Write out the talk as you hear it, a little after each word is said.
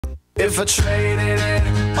if I traded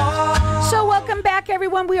it all. So welcome back,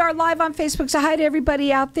 everyone. We are live on Facebook. So hi to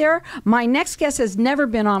everybody out there. My next guest has never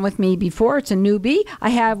been on with me before. It's a newbie.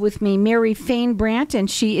 I have with me Mary Fain Brandt, and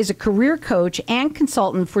she is a career coach and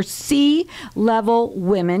consultant for C-level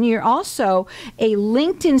women. You're also a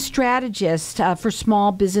LinkedIn strategist for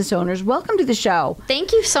small business owners. Welcome to the show.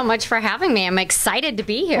 Thank you so much for having me. I'm excited to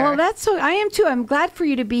be here. Well, I am too. I'm glad for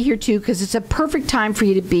you to be here too, because it's a perfect time for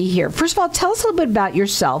you to be here. First of all, tell us a little bit about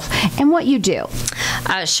yourself and what you do.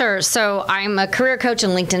 Sure. So I'm a career coach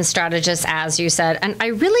and LinkedIn strategist, as you said, and I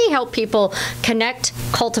really help people connect,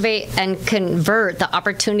 cultivate, and convert the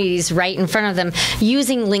opportunities right in front of them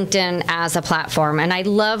using LinkedIn as a platform. And I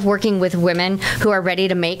love working with women who are ready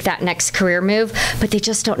to make that next career move, but they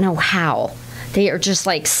just don't know how. They are just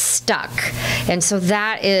like stuck. And so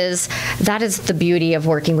that is the beauty of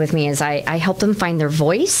working with me, is I help them find their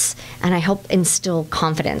voice, and I help instill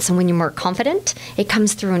confidence. And when you're more confident, it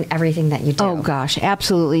comes through in everything that you do. Oh, gosh,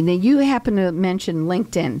 absolutely. Now, you happen to mention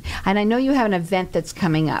LinkedIn, and I know you have an event that's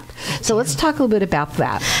coming up. So let's talk a little bit about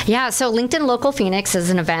that. Yeah, so LinkedIn Local Phoenix is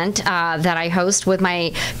an event that I host with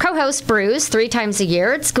my co-host, Bruce, 3 times a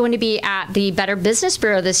year. It's going to be at the Better Business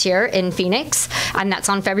Bureau this year in Phoenix, and that's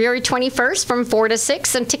on February 21st from 4 to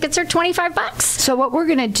 6, and tickets are $25. So what we're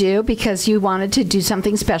going to do, because you wanted to do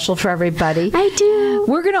something special for everybody. I do.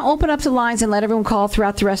 We're going to open up the lines and let everyone call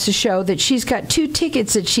throughout the rest of the show that she's got 2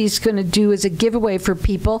 tickets that she's going to do as a giveaway for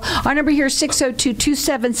people. Our number here is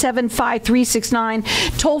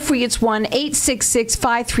 602-277-5369. Toll free, it's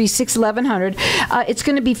 1-866-536-1100. It's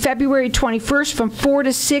going to be February 21st from 4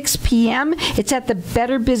 to 6 p.m. It's at the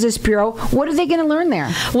Better Business Bureau. What are they going to learn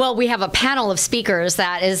there? Well, we have a panel of speakers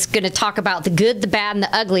that is going to talk about the good, the bad, and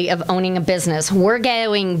the ugly of owning a business. We're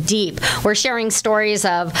going deep. We're sharing stories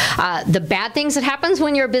of the bad things that happens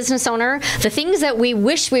when you're a business owner, the things that we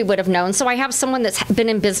wish we would have known. So I have someone that's been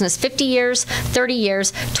in business 50 years, 30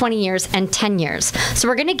 years, 20 years, and 10 years. So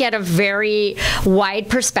we're going to get a very wide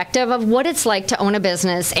perspective of what it's like to own a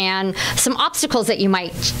business and some obstacles that you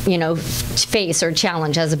might, face or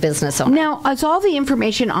challenge as a business owner. Now, is all the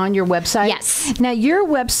information on your website? Yes. Now, your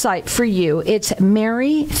website for you, it's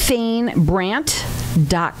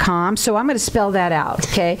maryfainbrandt.com. So I'm going to spell that out,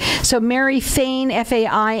 okay? So Mary Fain,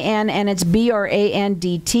 F-A-I-N, and it's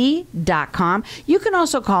B-R-A-N-D-T.com. You can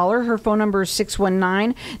also call her. Her phone number is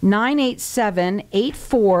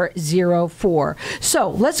 619-987-8404. So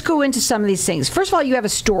let's go into some of these things. First of all, you have a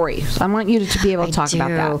story. So I want you to be able to talk about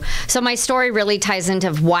that. So my story really ties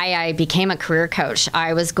into why I became a career coach.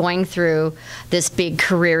 I was going through this big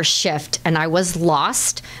career shift, and I was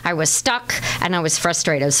lost, I was stuck, and I was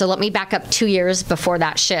frustrated. So let me back up 2 years before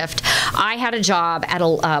that shift. I had a job at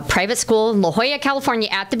a private school in La Jolla, California,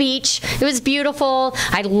 at the beach. It was beautiful.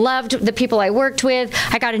 I loved the people I worked with.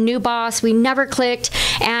 I got a new boss. We never clicked.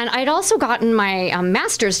 And I'd also gotten my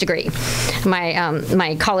master's degree,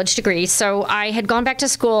 my college degree. So I had gone back to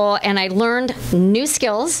school, and I learned new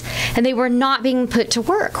skills, and they were not being put to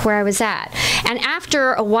work where I was at. And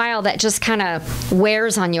after a while, that just kind of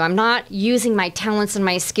wears on you. I'm not using my talents and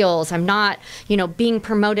my skills. I'm not, being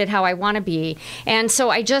promoted how I want to be. And so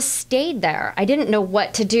I just stayed there. I didn't know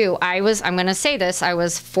what to do. I'm going to say this, I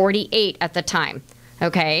was 48 at the time.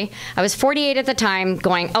 Okay, I was 48 at the time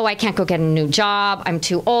going, I can't go get a new job. I'm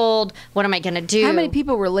too old. What am I going to do? How many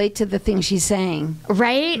people relate to the things she's saying?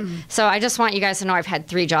 Right? Mm-hmm. So I just want you guys to know I've had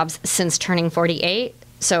 3 jobs since turning 48.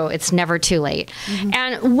 So it's never too late. Mm-hmm.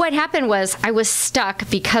 And what happened was I was stuck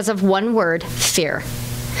because of one word, fear.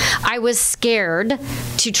 I was scared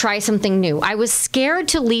to try something new. I was scared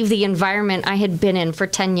to leave the environment I had been in for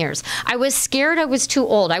 10 years. I was scared I was too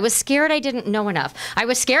old. I was scared I didn't know enough. I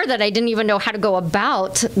was scared that I didn't even know how to go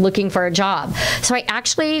about looking for a job. So I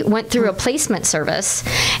actually went through a placement service,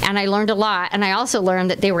 and I learned a lot. And I also learned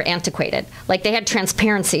that they were antiquated. Like, they had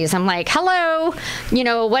transparencies. I'm like, hello,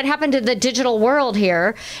 what happened to the digital world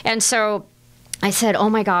here? And so I said, oh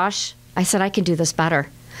my gosh, I can do this better.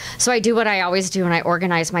 So I do what I always do, and I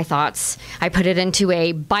organize my thoughts. I put it into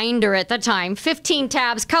a binder at the time, 15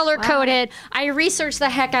 tabs, color-coded. Wow. I researched the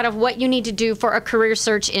heck out of what you need to do for a career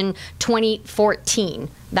search in 2014.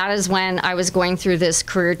 That is when I was going through this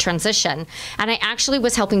career transition. And I actually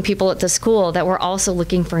was helping people at the school that were also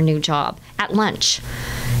looking for a new job at lunch,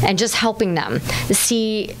 and just helping them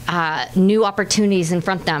see new opportunities in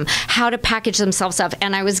front of them, how to package themselves up.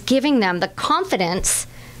 And I was giving them the confidence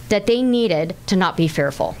that they needed to not be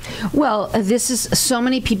fearful. Well, this is so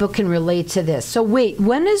many people can relate to this. So wait,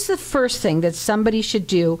 when is the first thing that somebody should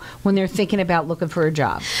do when they're thinking about looking for a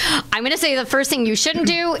job? I'm going to say the first thing you shouldn't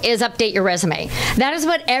do is update your resume. That is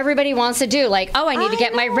what everybody wants to do. Like, oh, I need to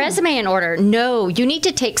get my resume in order. No, you need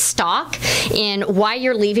to take stock in why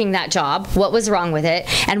you're leaving that job, what was wrong with it,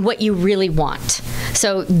 and what you really want.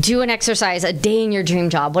 So do an exercise, a day in your dream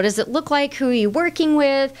job. What does it look like? Who are you working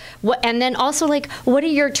with? And then also, like, what are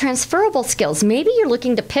your transferable skills? Maybe you're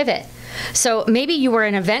looking to pivot. So maybe you were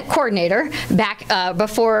an event coordinator back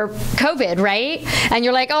before COVID, right? And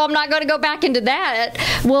you're like, oh, I'm not going to go back into that.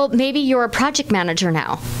 Well, maybe you're a project manager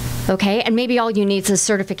now. Okay, and maybe all you need is a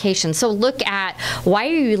certification. So look at, why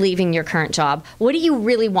are you leaving your current job? What do you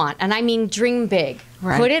really want? And I mean, dream big.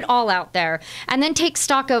 Right. Put it all out there, and then take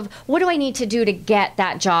stock of, what do I need to do to get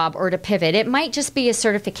that job or to pivot? It might just be a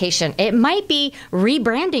certification. It might be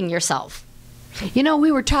rebranding yourself. You know,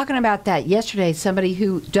 we were talking about that yesterday, somebody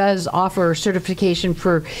who does offer certification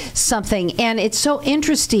for something, and it's so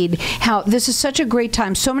interesting how this is such a great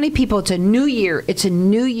time. So many people, it's a new year, it's a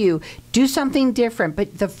new you, do something different.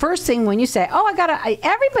 But the first thing when you say, oh,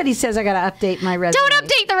 everybody says I got to update my resume. Don't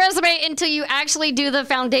update the resume until you actually do the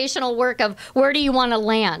foundational work of, where do you want to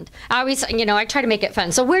land? I always, I try to make it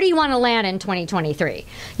fun. So where do you want to land in 2023?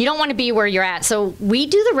 You don't want to be where you're at. So we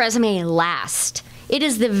do the resume last. It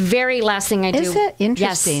is the very last thing I do. Is it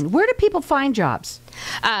interesting? Yes. Where do people find jobs?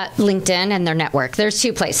 LinkedIn and their network. There's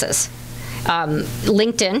two places.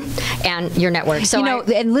 LinkedIn and your network. So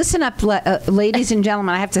and listen up, ladies and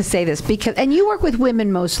gentlemen, I have to say this, because, and you work with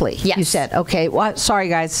women mostly, yes. You said. Okay, well, sorry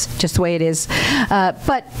guys, just the way it is.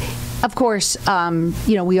 But of course,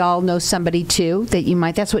 we all know somebody too that you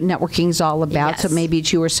might, that's what networking is all about. Yes. So maybe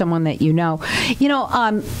it's you or someone that you know.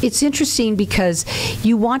 It's interesting because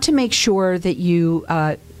you want to make sure that you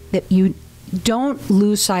don't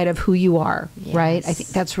lose sight of who you are, yes. Right? I think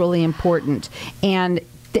that's really important. And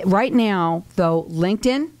right now, though,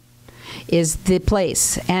 LinkedIn is the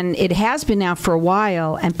place, and it has been now for a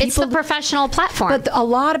while. And people, it's the professional platform. But a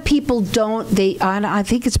lot of people don't. I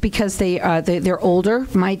think it's because they're older.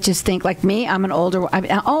 Might just think like me. I'm an older. I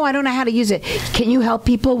don't know how to use it. Can you help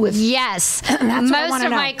people with? Yes, that's most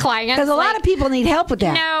of my clients, because a lot of people need help with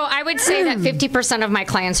that. No, I would say that 50% of my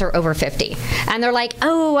clients are over 50, and they're like,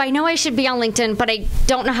 oh, I know I should be on LinkedIn, but I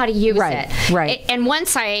don't know how to use it. Right. And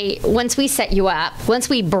once we set you up, once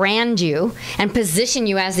we brand you and position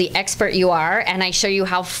you as the expert you are, and I show you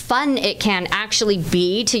how fun it can actually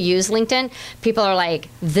be to use LinkedIn, people are like,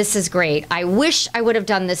 this is great. I wish I would have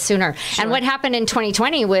done this sooner. Sure. And what happened in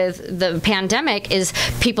 2020 with the pandemic is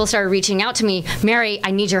people started reaching out to me, Mary, I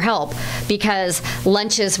need your help, because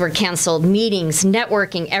lunches were canceled, meetings,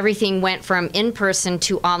 networking, everything went from in-person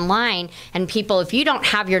to online. And people, if you don't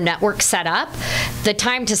have your network set up, the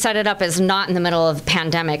time to set it up is not in the middle of the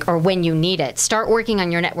pandemic or when you need it. Start working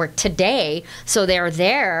on your network today so they're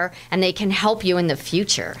there and they can help you in the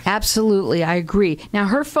future. Absolutely, I agree. Now,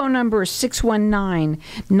 her phone number is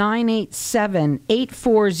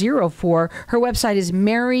 619-987-8404. Her website is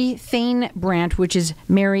Mary Fain Brandt, which is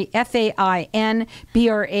Mary,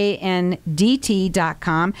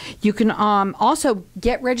 FAINBRANDT.com. You can also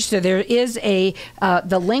get registered. There is the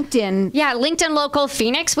LinkedIn. Yeah, LinkedIn Local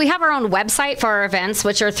Phoenix. We have our own website for our events,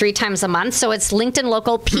 which are 3 times a month. So it's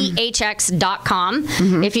LinkedInLocalPHX.com.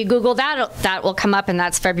 Mm-hmm. If you Google that, that will come up, and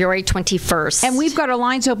that's February 21st. And we've got our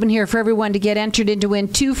lines open here for everyone to get entered in to win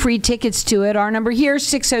 2 free tickets to it. Our number here is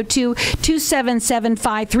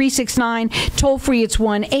 602-277-5369. Toll free, it's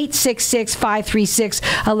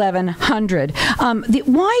 1-866-536-1100.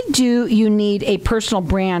 Why do you need a personal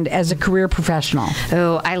brand as a career professional?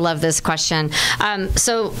 Oh, I love this question.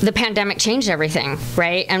 So the pandemic changed everything,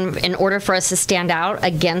 right? And in order for us to stand out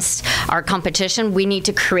against our competition, we need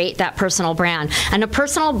to create that personal brand. And a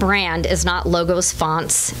personal brand is not logos,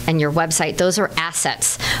 fonts, and your website. Those are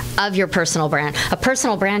assets of your personal brand. A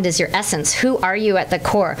personal brand is your essence. Who are you at the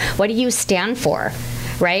core? What do you stand for?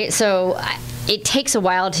 Right? So it takes a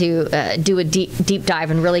while to do a deep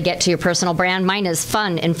dive and really get to your personal brand. Mine is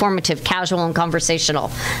fun, informative, casual, and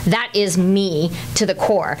conversational. That is me to the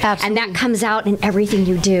core. Absolutely. And that comes out in everything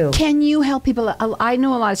you do. Can you help people? I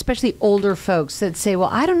know a lot, especially older folks, that say, well,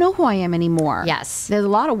 I don't know who I am anymore. Yes. There's a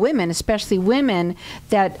lot of women, especially women,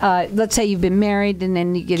 that, let's say you've been married and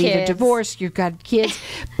then you get either divorced, you've got kids.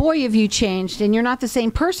 Boy, have you changed, and you're not the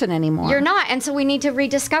same person anymore. You're not. And so we need to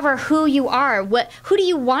rediscover who you are. Who do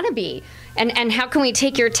you want to be? And how can we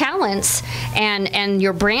take your talents and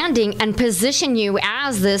your branding and position you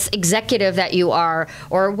as this executive that you are,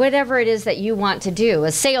 or whatever it is that you want to do,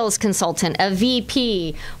 a sales consultant, a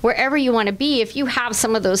VP, wherever you want to be. If you have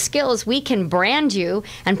some of those skills, we can brand you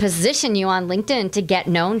and position you on LinkedIn to get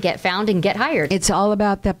known, get found, and get hired. It's all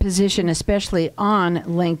about that position, especially on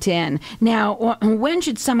LinkedIn. Now, when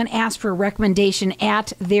should someone ask for a recommendation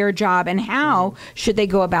at their job, and how should they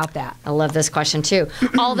go about that? I love this question too.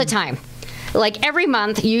 All the time. Like every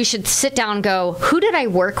month, you should sit down and go, who did I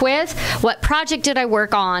work with? What project did I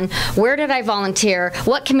work on? Where did I volunteer?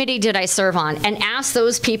 What committee did I serve on? And ask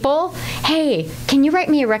those people, hey, can you write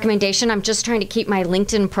me a recommendation? I'm just trying to keep my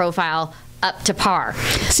LinkedIn profile up to par.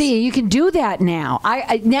 See, you can do that now.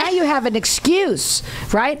 Now you have an excuse,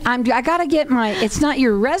 right? I got to get my. It's not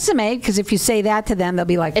your resume, because if you say that to them, they'll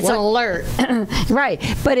be like, it's what? an alert, right?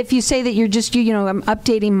 But if you say that you're just I'm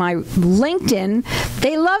updating my LinkedIn,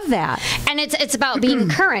 they love that. And it's about being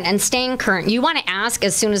current and staying current. You want to ask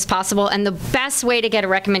as soon as possible, and the best way to get a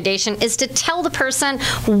recommendation is to tell the person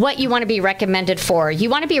what you want to be recommended for. You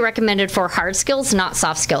want to be recommended for hard skills, not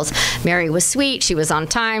soft skills. Mary was sweet. She was on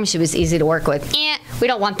time. She was easy to work with. We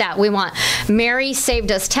don't want that. We want Mary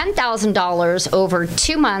saved us $10,000 over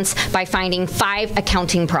 2 months by finding 5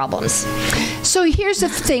 accounting problems. So here's the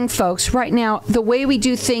thing, folks. Right now, the way we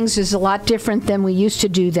do things is a lot different than we used to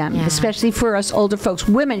do them, especially for us older folks.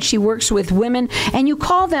 Women, she works with women, and you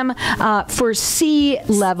call them for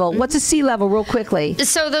C-level. What's a C-level, real quickly?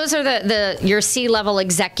 So those are your C-level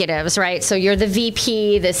executives, right? So you're the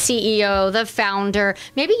VP, the CEO, the founder.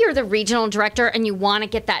 Maybe you're the regional director, and you want to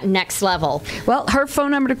get that next level. Well, her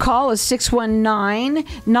phone number to call is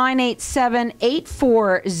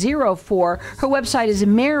 619-987-8404. Her website is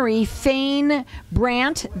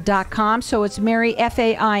maryfainbrandt.com. So it's Mary,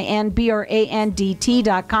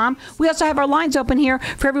 FAINBRANDT.com. We also have our lines open here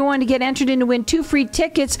for everyone to get entered in to win 2 free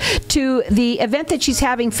tickets to the event that she's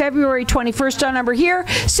having February 21st. Our number here,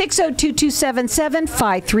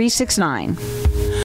 602-277-5369.